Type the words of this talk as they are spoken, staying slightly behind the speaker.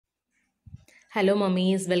Hello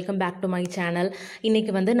mummy's, welcome back to my channel.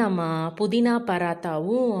 இன்றைக்கி வந்து நம்ம புதினா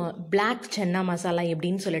பராத்தாவும் பிளாக் சன்னா மசாலா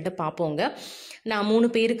எப்படின்னு சொல்லிட்டு பார்ப்போங்க. நான்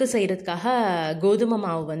 3 பேருக்கு செய்கிறதுக்காக கோதுமை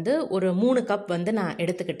மாவு வந்து ஒரு 3 கப் வந்து நான்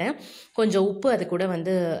எடுத்துக்கிட்டேன். கொஞ்சம் உப்பு அது கூட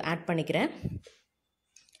வந்து ஆட் பண்ணிக்கிறேன்.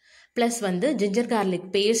 ப்ளஸ் வந்து ஜிஞ்சர்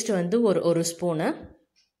கார்லிக் பேஸ்ட் வந்து ஒரு ஸ்பூனு.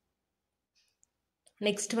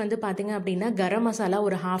 நெக்ஸ்ட் வந்து பார்த்திங்க அப்படின்னா கரம் மசாலா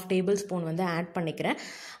ஒரு 1/2 டேபிள் ஸ்பூன் வந்து ஆட் பண்ணிக்கிறேன்.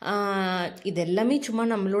 இது எல்லாமே சும்மா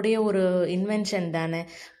நம்மளுடைய ஒரு இன்வென்ஷன் தானே.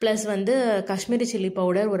 ப்ளஸ் வந்து காஷ்மீரி சில்லி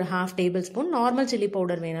பவுடர் ஒரு 1/2 table spoon, normal chilli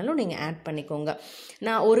powder வேணாலும் நீங்கள் ஆட் பண்ணிக்கோங்க.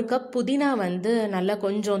 நான் 1 கப் புதினா வந்து நல்லா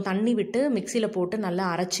கொஞ்சம் தண்ணி விட்டு மிக்சியில் போட்டு நல்லா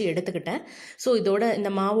அரைச்சி எடுத்துக்கிட்டேன். ஸோ இதோட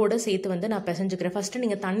இந்த மாவோடு சேர்த்து வந்து நான் பிசைஞ்சுக்கிறேன். ஃபஸ்ட்டு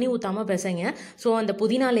நீங்கள் தண்ணி ஊற்றாமல் பிசைங்க. ஸோ அந்த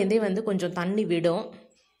புதினாலேருந்தே வந்து கொஞ்சம் தண்ணி விடும்.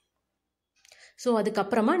 ஸோ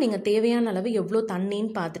அதுக்கப்புறமா நீங்கள் தேவையான அளவு எவ்வளோ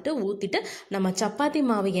தண்ணின்னு பார்த்துட்டு ஊற்றிட்டு நம்ம சப்பாத்தி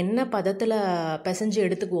மாவு என்ன பதத்தில் பிசைஞ்சு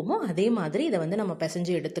எடுத்துக்குவோமோ அதே மாதிரி இதை வந்து நம்ம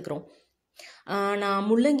பிசைஞ்சு எடுத்துக்கிறோம். நான்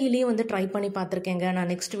முள்ளங்கிலேயும் வந்து ட்ரை பண்ணி பார்த்துருக்கேங்க.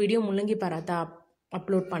 நான் நெக்ஸ்ட் வீடியோ முள்ளங்கி பராத்தா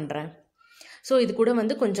அப்லோட் பண்ணுறேன். ஸோ இது கூட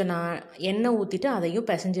வந்து கொஞ்சம் நான் எண்ணெய் ஊற்றிட்டு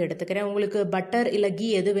அதையும் பிசைஞ்சு எடுத்துக்கிறேன். உங்களுக்கு பட்டர் இல்லை கீ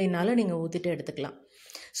எது வேணாலும் நீங்கள் ஊற்றிட்டு எடுத்துக்கலாம்.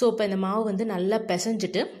 ஸோ இப்போ இந்த மாவு வந்து நல்லா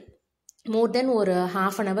பிசைஞ்சிட்டு மோர் தென் ஒரு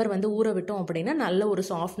 1/2 அன் ஹவர் வந்து ஊற விட்டோம் அப்படின்னா நல்ல ஒரு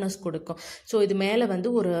சாஃப்ட்னஸ் கொடுக்கும். ஸோ இது மேலே வந்து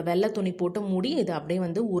ஒரு வெள்ளை துணி போட்டு மூடி இது அப்படியே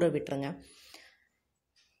வந்து ஊற விட்டுருங்க.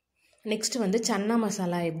 நெக்ஸ்ட் வந்து சன்னா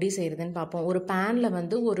மசாலா எப்படி செய்கிறதுன்னு பார்ப்போம். ஒரு பேனில்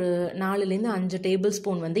வந்து ஒரு 4லேருந்து 5 டேபிள்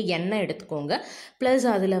ஸ்பூன் வந்து எண்ணெய் எடுத்துக்கோங்க. ப்ளஸ்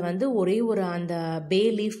அதில் வந்து ஒரே ஒரு அந்த பே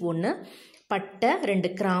லீஃப் 1, பட்டை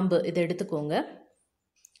 2 கிராம்பு இதை எடுத்துக்கோங்க.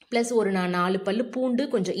 ப்ளஸ் ஒரு நான் 4 பல்லு பூண்டு,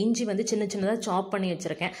 கொஞ்சம் இஞ்சி வந்து சின்ன சின்னதாக சாப் பண்ணி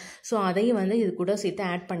வச்சுருக்கேன். ஸோ அதையும் வந்து இது கூட சேர்த்து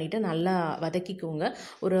ஆட் பண்ணிவிட்டு நல்லா வதக்கிக்கோங்க.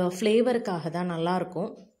 ஒரு ஃப்ளேவருக்காக தான் நல்லாயிருக்கும்.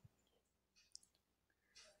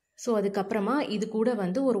 ஸோ அதுக்கப்புறமா இது கூட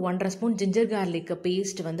வந்து ஒரு 1.5 ஸ்பூன் ஜிஞ்சர் கார்லிக்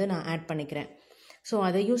பேஸ்ட் வந்து நான் ஆட் பண்ணிக்கிறேன். ஸோ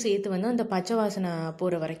அதையும் சேர்த்து வந்து அந்த பச்சை வாசனை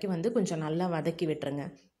போகிற வரைக்கும் வந்து கொஞ்சம் நல்லா வதக்கி விட்டுருங்க.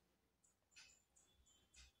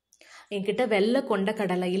 என்கிட்ட வெள்ளை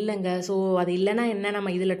கொண்டக்கடலை இல்லைங்க. ஸோ அது இல்லைன்னா என்ன,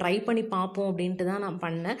 நம்ம இதில் ட்ரை பண்ணி பார்ப்போம் அப்படின்ட்டு தான் நான்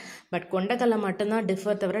பண்ணேன். பட் கொண்டக்கடலை மட்டும்தான்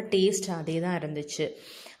டிஃபர், தவிர டேஸ்ட் அதே தான் இருந்துச்சு.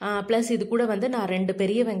 ப்ளஸ் இது கூட வந்து நான் 2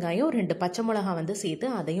 பெரிய வெங்காயம் 2 பச்சை மிளகா வந்து சேர்த்து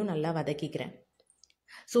அதையும் நல்லா வதக்கிக்கிறேன்.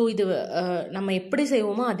 ஸோ இது நம்ம எப்படி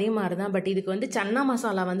செய்வோமோ அதே மாதிரி தான். பட் இதுக்கு வந்து சன்னா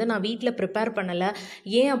மசாலா வந்து நான் வீட்டில் ப்ரிப்பேர் பண்ணலை.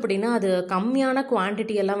 ஏன் அப்படின்னா அது கம்மியான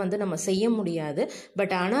குவான்டிட்டியெல்லாம் வந்து நம்ம செய்ய முடியாது.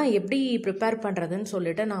 பட் ஆனால் எப்படி ப்ரிப்பேர் பண்ணுறதுன்னு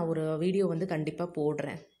சொல்லிட்டு நான் ஒரு வீடியோ வந்து கண்டிப்பாக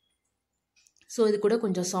போடுறேன். ஸோ இது கூட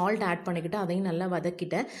கொஞ்சம் சால்ட் ஆட் பண்ணிக்கிட்டு அதையும் நல்லா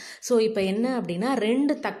வதக்கிட்டேன். ஸோ இப்போ என்ன அப்படின்னா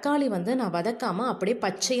 2 தக்காளி வந்து நான் வதக்காமல் அப்படியே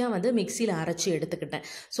பச்சையாக வந்து மிக்சியில் அரைச்சி எடுத்துக்கிட்டேன்.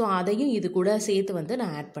 ஸோ அதையும் இது கூட சேர்த்து வந்து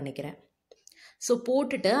நான் ஆட் பண்ணிக்கிறேன். ஸோ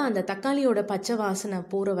போட்டுட்டு அந்த தக்காளியோட பச்சை வாசனை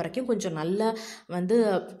போகிற வரைக்கும் கொஞ்சம் நல்லா வந்து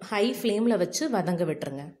ஹை ஃப்ளேமில் வச்சு வதங்க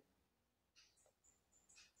விட்டுருங்க.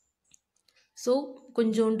 ஸோ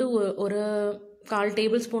கொஞ்சோண்டு ஒரு 1/4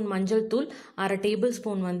 டேபிள் ஸ்பூன் மஞ்சள் தூள், 1/2 டேபிள்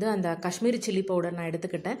ஸ்பூன் வந்து அந்த காஷ்மீரி சில்லி பவுடர் நான்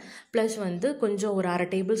எடுத்துக்கிட்டேன். ப்ளஸ் வந்து கொஞ்சம் ஒரு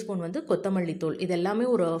 1/2 டேபிள் ஸ்பூன் வந்து கொத்தமல்லி தூள். இது எல்லாமே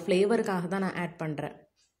ஒரு ஃப்ளேவருக்காக தான் நான் ஆட் பண்ணுறேன்.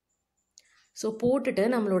 ஸோ போட்டுட்டு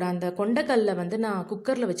நம்மளோட அந்த கொண்டக்கல்ல வந்து நான்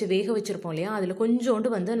குக்கரில் வச்சு வேக வச்சுருப்போம் இல்லையா, அதில் கொஞ்சோண்டு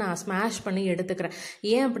வந்து நான் ஸ்மாஷ் பண்ணி எடுத்துக்கிறேன்.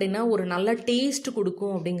 ஏன் அப்படின்னா ஒரு நல்ல டேஸ்ட்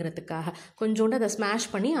கொடுக்கும் அப்படிங்கிறதுக்காக கொஞ்சோண்டு அதை ஸ்மாஷ்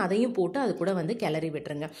பண்ணி அதையும் போட்டு அது கூட வந்து கிளறி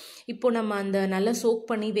விட்டுருங்க. இப்போ நம்ம அந்த நல்லா சோக்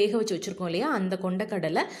பண்ணி வேக வச்சு வச்சுருக்கோம் இல்லையா, அந்த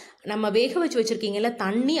கொண்டக்கடலை நம்ம வேக வச்சு வச்சுருக்கீங்கல்ல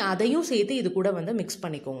தண்ணி, அதையும் சேர்த்து இது கூட வந்து மிக்ஸ்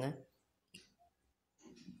பண்ணிக்கோங்க.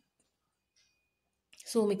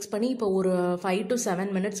 ஸோ மிக்ஸ் பண்ணி இப்போ ஒரு 5 to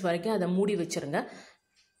 7 மினிட்ஸ் வரைக்கும் அதை மூடி வச்சுருங்க.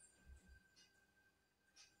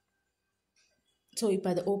 ஸோ இப்போ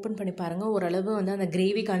அதை ஓப்பன் பண்ணி பாருங்கள். ஓரளவு வந்து அந்த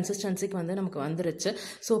கிரேவி கன்சிஸ்டன்சிக்கு வந்து நமக்கு வந்துருச்சு.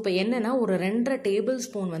 ஸோ இப்போ என்னென்னா ஒரு 2.5 டேபிள்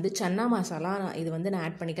ஸ்பூன் வந்து சன்னா மசாலா இது வந்து நான்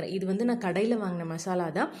ஆட் பண்ணிக்கிறேன். இது வந்து நான் கடையில் வாங்கின மசாலா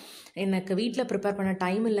தான். எனக்கு வீட்டில் ப்ரிப்பேர் பண்ண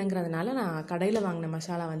டைம் இல்லைங்கிறதுனால நான் கடையில் வாங்கின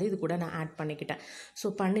மசாலா வந்து இது கூட நான் ஆட் பண்ணிக்கிட்டேன்.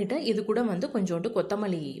 ஸோ பண்ணிவிட்டு இது கூட வந்து கொஞ்சோண்டு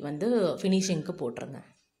கொத்தமல்லி வந்து ஃபினிஷிங்க்கு போட்டுருங்க.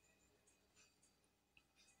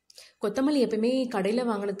 கொத்தமல்லி எப்பயுமே கடையில்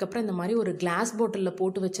வாங்கினதுக்கப்புறம் இந்த மாதிரி ஒரு கிளாஸ் பாட்டிலில்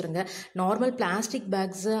போட்டு வச்சுருங்க. நார்மல் பிளாஸ்டிக்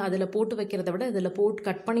பேக்ஸு அதில் போட்டு வைக்கிறத விட இதில் போட்டு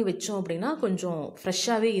கட் பண்ணி வச்சோம் அப்படின்னா கொஞ்சம்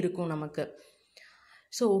ஃப்ரெஷ்ஷாகவே இருக்கும் நமக்கு.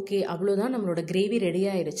 ஸோ ஓகே, அவ்வளோதான், நம்மளோட கிரேவி ரெடி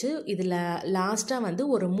ஆயிடுச்சு. இதில் லாஸ்ட்டாக வந்து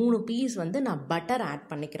ஒரு 3 பீஸ் வந்து நான் பட்டர்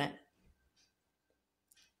ஆட் பண்ணிக்கிறேன்.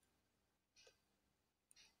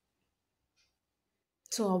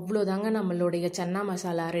 ஸோ அவ்வளோதாங்க, நம்மளுடைய சன்னா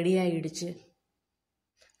மசாலா ரெடி ஆகிடுச்சு.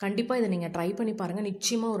 கண்டிப்பாக இதை நீங்கள் ட்ரை பண்ணி பாருங்கள்.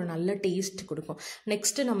 நிச்சயமாக ஒரு நல்ல டேஸ்ட் கொடுக்கும்.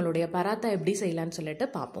 நெக்ஸ்ட்டு நம்மளுடைய பராத்தா எப்படி செய்யலான்னு சொல்லிட்டு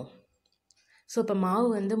பார்ப்போம். ஸோ இப்போ மாவு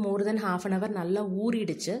வந்து மோர் தென் 1/2 அன் ஹவர் நல்லா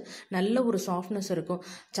ஊறிடுச்சு. நல்ல ஒரு சாஃப்ட்னஸ் இருக்கும்.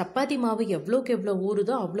 சப்பாத்தி மாவு எவ்வளோக்கு எவ்வளோ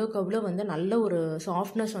ஊறுதோ அவ்வளோக்கு அவ்வளோ வந்து நல்ல ஒரு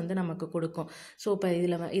சாஃப்ட்னஸ் வந்து நமக்கு கொடுக்கும். ஸோ இப்போ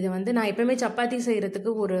இதை வந்து நான் எப்போயுமே சப்பாத்தி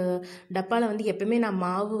செய்கிறதுக்கு ஒரு டப்பாவில் வந்து எப்போயுமே நான்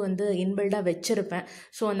மாவு வந்து இன்பில்டாக வச்சுருப்பேன்.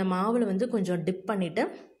 ஸோ அந்த மாவில் வந்து கொஞ்சம் டிப் பண்ணிவிட்டு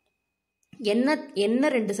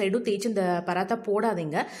எண்ணெய் 2 சைடும் தேய்ச்சி இந்த பராத்தா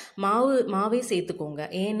போடாதீங்க, மாவே சேர்த்துக்கோங்க.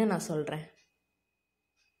 ஏன்னு நான் சொல்கிறேன்.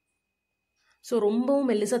 ஸோ ரொம்பவும்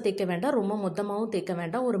மெல்லிசாக தேய்க்க வேண்டாம், ரொம்ப மொத்தமாகவும் தேய்க்க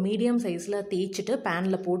வேண்டாம். ஒரு மீடியம் சைஸில் தேய்ச்சிட்டு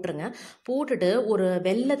பேனில் போட்டுருங்க. போட்டுட்டு ஒரு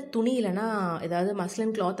வெள்ளை துணி இல்லைன்னா ஏதாவது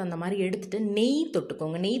மஸ்லின் கிளாத் அந்த மாதிரி எடுத்துகிட்டு நெய்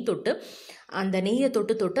தொட்டுக்கோங்க. நெய் தொட்டு அந்த நெய்யை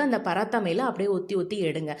தொட்டு அந்த பராத்தா மேலே அப்படியே ஒத்தி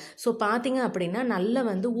எடுங்க. ஸோ பார்த்தீங்க அப்படின்னா நல்லா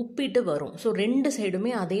உப்பிட்டு வரும். ஸோ 2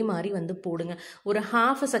 சைடுமே அதே மாதிரி போடுங்க. ஒரு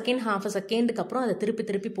ஹாஃப் அ செகண்டுக்கு அப்புறம் அதை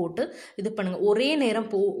திருப்பி போட்டு இது பண்ணுங்கள்.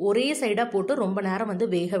 ஒரே சைடாக போட்டு ரொம்ப நேரம்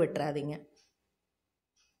வேக விட்டுறாதீங்க.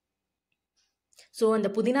 ஸோ அந்த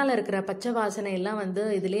புதினாவில் இருக்கிற பச்சை வாசனை எல்லாம்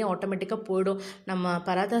இதுலேயே ஆட்டோமேட்டிக்காக போயிடும். நம்ம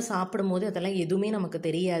பராத்தா சாப்பிடும்போது அதெல்லாம் எதுவுமே நமக்கு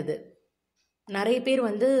தெரியாது. நிறைய பேர்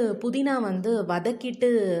புதினா வதக்கிட்டு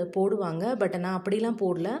போடுவாங்க. பட் நான் அப்படிலாம்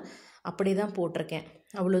போடல, அப்படி தான் போட்டிருக்கேன்.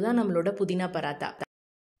 அவ்வளோதான் நம்மளோட புதினா பராத்தா.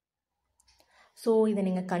 ஸோ இதை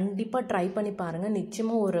நீங்கள் கண்டிப்பாக ட்ரை பண்ணி பாருங்கள்.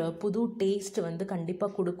 நிச்சயமாக ஒரு புது டேஸ்ட்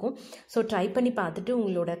கண்டிப்பாக கொடுக்கும். ஸோ ட்ரை பண்ணி பார்த்துட்டு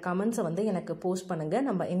உங்களோட கமெண்ட்ஸை எனக்கு போஸ்ட் பண்ணுங்கள்.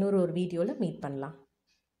 நம்ம இன்னொரு வீடியோவில் மீட் பண்ணலாம்.